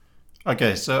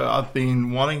Okay, so I've been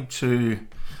wanting to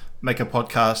make a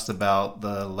podcast about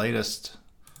the latest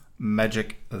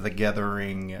Magic the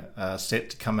Gathering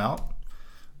set to come out.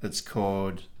 It's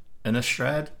called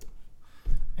Innistrad,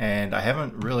 and I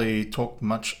haven't really talked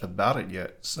much about it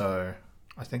yet, so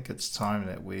I think it's time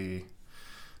that we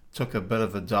took a bit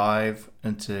of a dive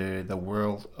into the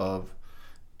world of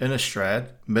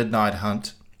Innistrad, Midnight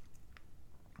Hunt,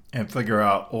 and figure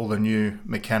out all the new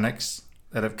mechanics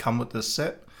that have come with this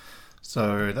set.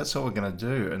 So that's what we're going to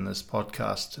do in this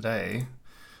podcast today.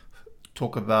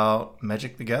 Talk about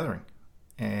Magic the Gathering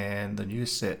and the new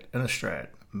set, Innistrad,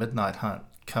 Midnight Hunt,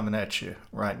 coming at you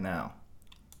right now.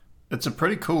 It's a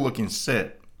pretty cool looking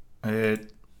set. The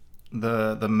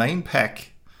main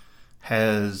pack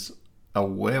has a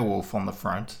werewolf on the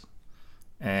front,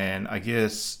 and I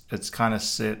guess it's kind of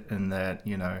set in that,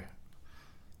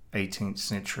 18th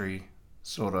century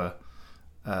sort of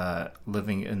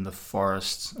living in the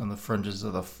forest, on the fringes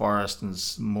of the forest in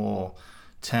small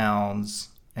towns,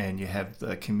 and you have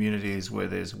the communities where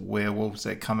there's werewolves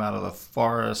that come out of the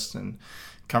forest and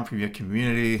come from your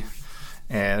community,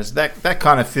 and it's that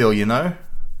kind of feel,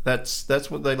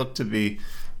 That's what they look to be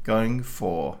going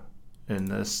for in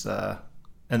this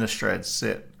Innistrad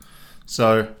set.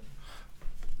 So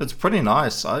it's pretty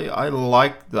nice. I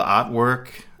like the artwork,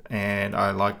 and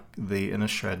I like the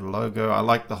Innistrad logo. I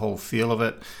like the whole feel of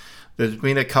it. There's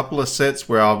been a couple of sets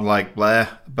where I'm like blah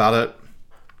about it,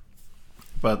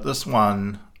 but this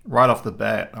one, right off the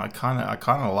bat, I kind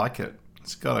of like it.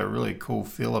 It's got a really cool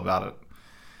feel about it.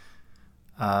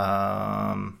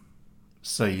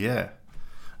 So yeah,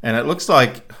 and it looks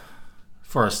like,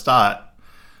 for a start,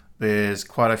 there's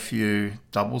quite a few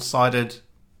double-sided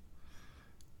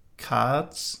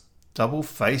cards,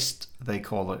 double-faced they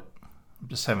call it. I'm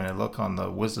just having a look on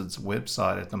the Wizards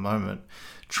website at the moment.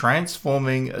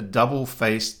 Transforming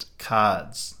double-faced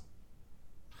cards.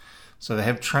 So they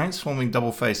have transforming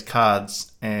double-faced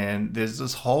cards, and there's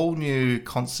this whole new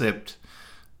concept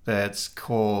that's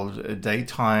called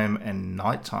daytime and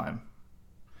nighttime.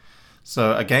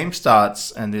 So a game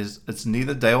starts and it's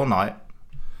neither day or night,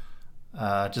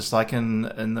 just like in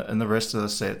the rest of the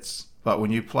sets. But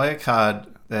when you play a card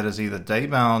that is either day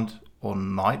bound or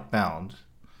night bound,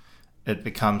 it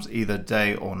becomes either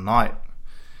day or night.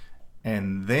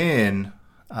 And then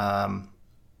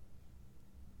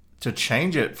to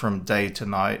change it from day to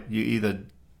night, you either,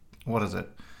 what is it?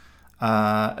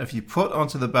 If you put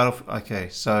onto the battlefield, okay,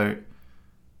 so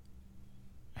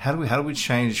how do we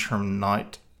change from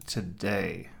night to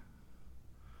day?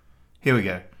 Here we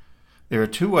go. There are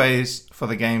two ways for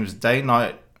the game's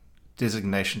day-night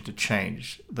designation to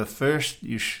change. The first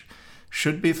you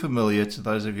should be familiar to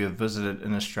those of you who have visited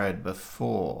Innistrad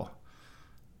before.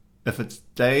 If it's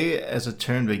day as a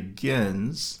turn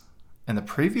begins, and the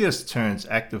previous turn's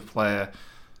active player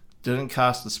didn't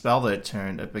cast a spell that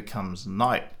turn, it becomes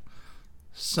night.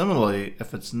 Similarly,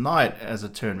 if it's night as a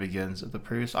turn begins at the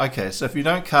previous... Okay, so if you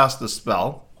don't cast a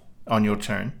spell on your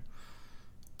turn,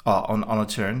 on a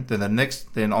turn, then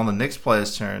on the next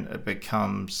player's turn, it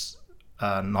becomes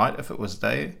night if it was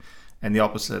day, and the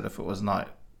opposite if it was night.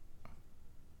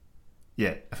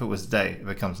 Yeah, if it was day, it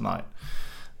becomes night.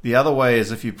 The other way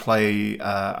is if you play,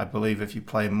 I believe, if you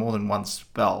play more than one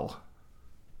spell.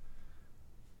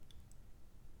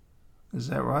 Is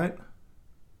that right?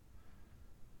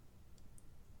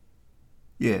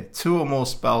 Yeah, two or more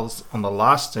spells on the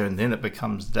last turn, then it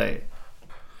becomes day.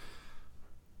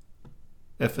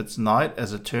 If it's night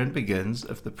as a turn begins,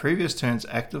 if the previous turn's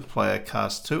active player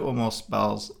casts two or more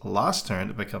spells last turn,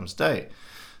 it becomes day.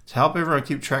 To help everyone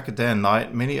keep track of day and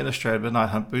night, many Innistrad Midnight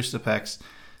Hunt booster packs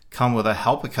come with a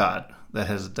helper card that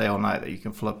has a day or night that you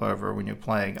can flip over when you're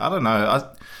playing. I don't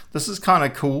know. This is kind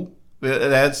of cool.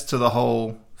 It adds to the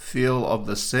whole feel of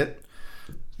the set.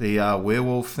 The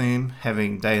werewolf theme,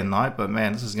 having day and night, but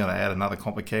man, this is going to add another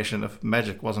complication. If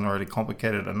Magic wasn't already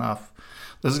complicated enough,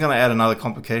 this is going to add another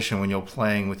complication when you're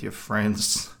playing with your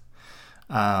friends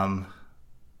at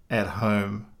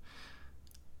home.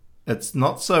 It's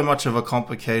not so much of a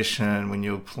complication when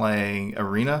you're playing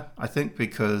Arena, I think,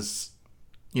 because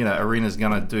Arena's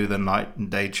going to do the night and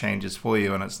day changes for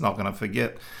you, and it's not going to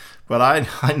forget. But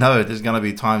I know there's going to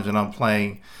be times when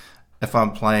if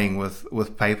I'm playing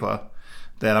with paper,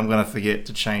 that I'm going to forget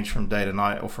to change from day to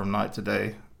night or from night to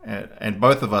day. And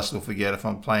both of us will forget. If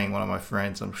I'm playing one of my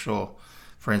friends, I'm sure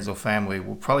friends or family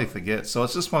will probably forget. So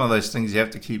it's just one of those things you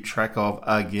have to keep track of.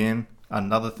 Again,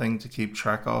 another thing to keep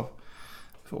track of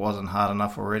if it wasn't hard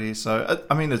enough already. So,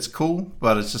 I mean, it's cool,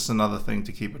 but it's just another thing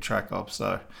to keep a track of.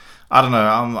 So, I don't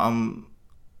know.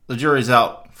 The jury's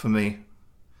out for me.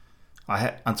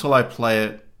 Until I play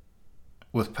it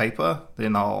with paper,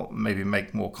 then I'll maybe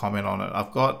make more comment on it.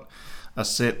 I've got a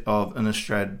set of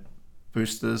Innistrad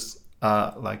boosters,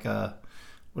 like a,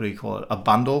 what do you call it, a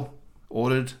bundle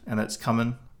ordered, and it's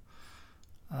coming.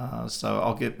 So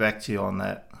I'll get back to you on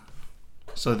that.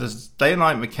 So there's day and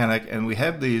night mechanic, and we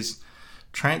have these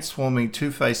transforming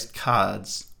two-faced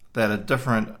cards that are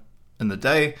different in the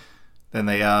day than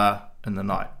they are in the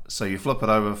night. So you flip it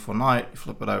over for night, you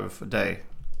flip it over for day.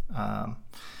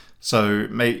 So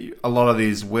a lot of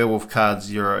these werewolf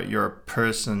cards, you're a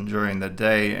person during the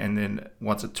day, and then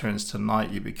once it turns to night,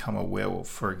 you become a werewolf,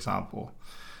 for example.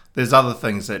 There's other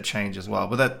things that change as well,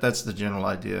 but that's the general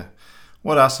idea.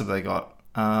 What else have they got?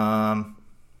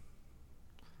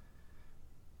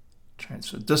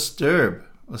 Transfer. Disturb.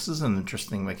 This is an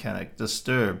interesting mechanic.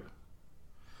 Disturb.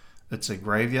 It's a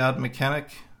graveyard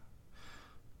mechanic.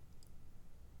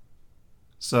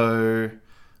 So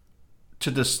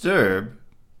to disturb,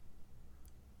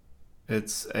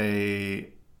 it's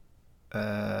it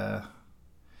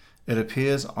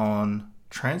appears on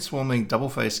transforming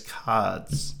double-faced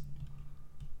cards,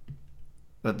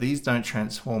 but these don't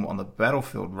transform on the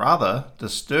battlefield. Rather,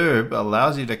 disturb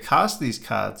allows you to cast these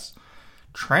cards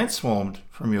transformed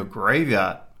from your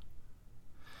graveyard.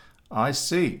 I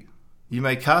see. You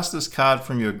may cast this card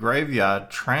from your graveyard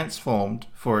transformed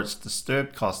for its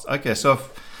disturbed cost. Okay, so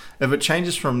if it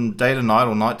changes from day to night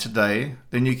or night to day,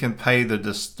 then you can pay the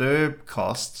disturb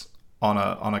cost on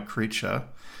a creature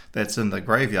that's in the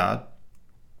graveyard,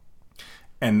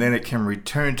 and then it can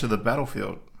return to the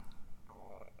battlefield.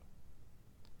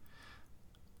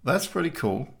 That's pretty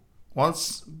cool.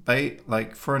 Once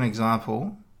like for an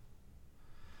example,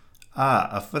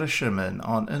 a fisherman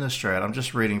on Innistrad. I'm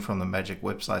just reading from the Magic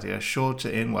website here. Sure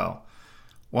to end well.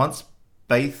 Once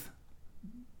bait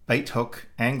hook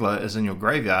angler is in your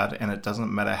graveyard, and it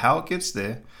doesn't matter how it gets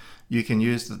there, you can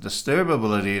use the disturb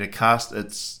ability to cast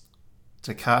its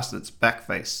back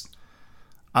face.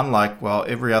 Unlike, well,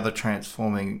 every other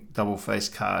transforming double face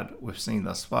card we've seen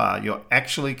thus far, you're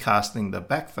actually casting the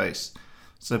back face.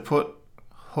 So put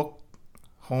Hook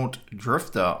Haunt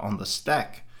Drifter on the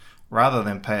stack rather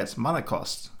than pay its mana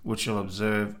cost, which you'll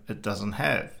observe it doesn't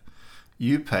have.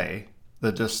 You pay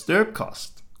the disturb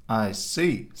cost. I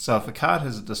see. So if a card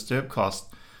has a disturb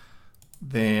cost,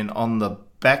 then on the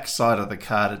back side of the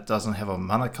card it doesn't have a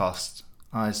mana cost.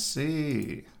 I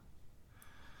see.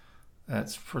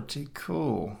 That's pretty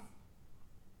cool.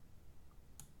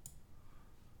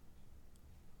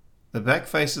 The back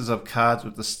faces of cards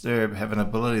with disturb have an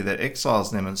ability that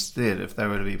exiles them instead if they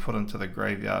were to be put into the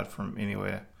graveyard from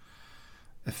anywhere.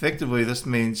 Effectively, this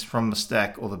means from the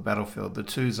stack or the battlefield, the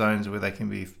two zones where they can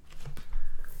be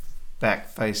back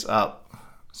face up.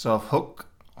 So if Hook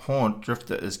Haunt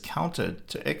Drifter is countered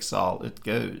to exile, it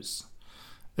goes.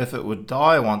 If it would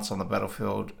die once on the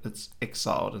battlefield, it's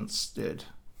exiled instead.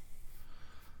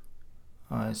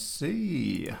 I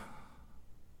see.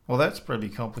 Well, that's pretty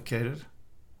complicated.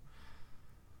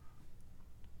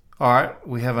 Alright,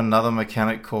 we have another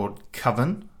mechanic called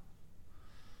Coven.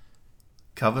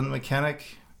 Coven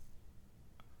mechanic.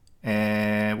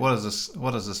 And what does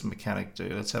this mechanic do?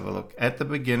 Let's have a look. At the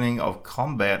beginning of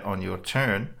combat on your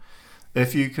turn,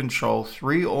 if you control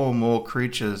 3 or more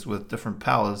creatures with different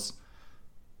powers,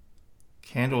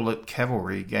 Candlelit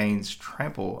Cavalry gains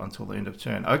trample until the end of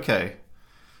turn. Okay,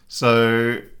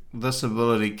 so this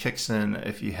ability kicks in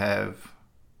if you have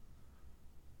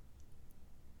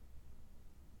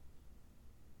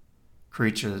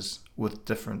creatures with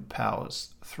different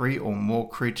powers. 3 or more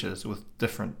creatures with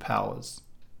different powers.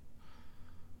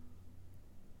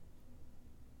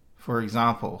 For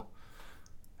example,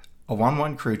 a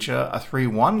 1/1 creature, a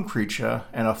 3/1 creature,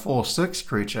 and a 4/6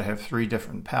 creature have 3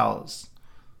 different powers.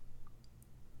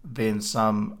 Then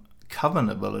some Coven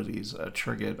abilities are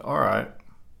triggered. Alright.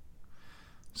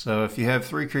 So if you have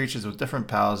 3 creatures with different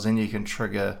powers, then you can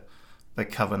trigger the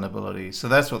Coven ability. So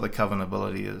that's what the Coven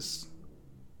ability is.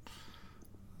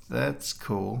 That's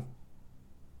cool.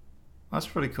 That's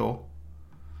pretty cool.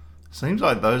 Seems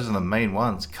like those are the main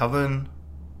ones. Coven,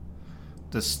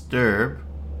 Disturb,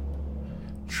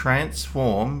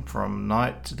 Transform from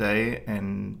night to day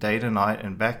and day to night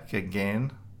and back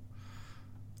again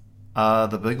are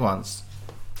the big ones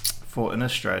for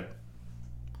Innistrad.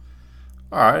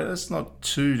 Alright, that's not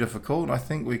too difficult. I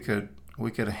think we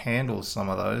could handle some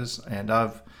of those, and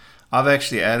I've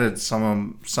actually added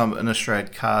some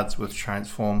Innistrad cards with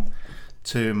Transform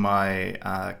to my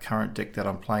current deck that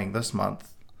I'm playing this month.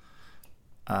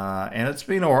 And it's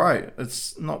been alright.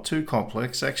 It's not too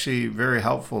complex, actually very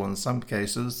helpful in some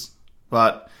cases,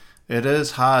 but it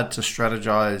is hard to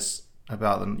strategize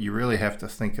about them. You really have to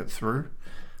think it through.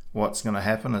 what's going to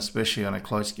happen, especially in a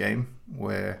close game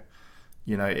where,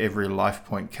 every life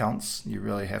point counts. You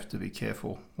really have to be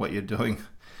careful what you're doing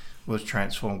with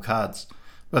transform cards.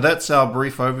 But that's our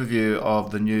brief overview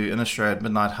of the new Innistrad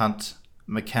Midnight Hunt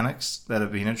mechanics that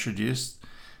have been introduced,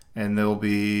 and there'll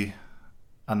be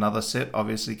another set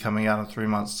obviously coming out in 3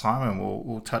 months' time, and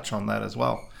we'll touch on that as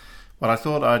well. But I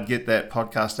thought I'd get that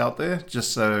podcast out there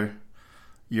just so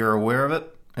you're aware of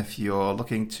it. If you're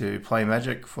looking to play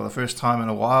Magic for the first time in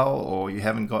a while, or you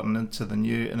haven't gotten into the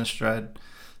new Innistrad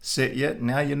set yet,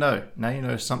 now you know. Now you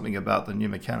know something about the new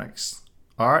mechanics.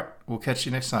 Alright, we'll catch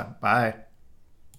you next time. Bye.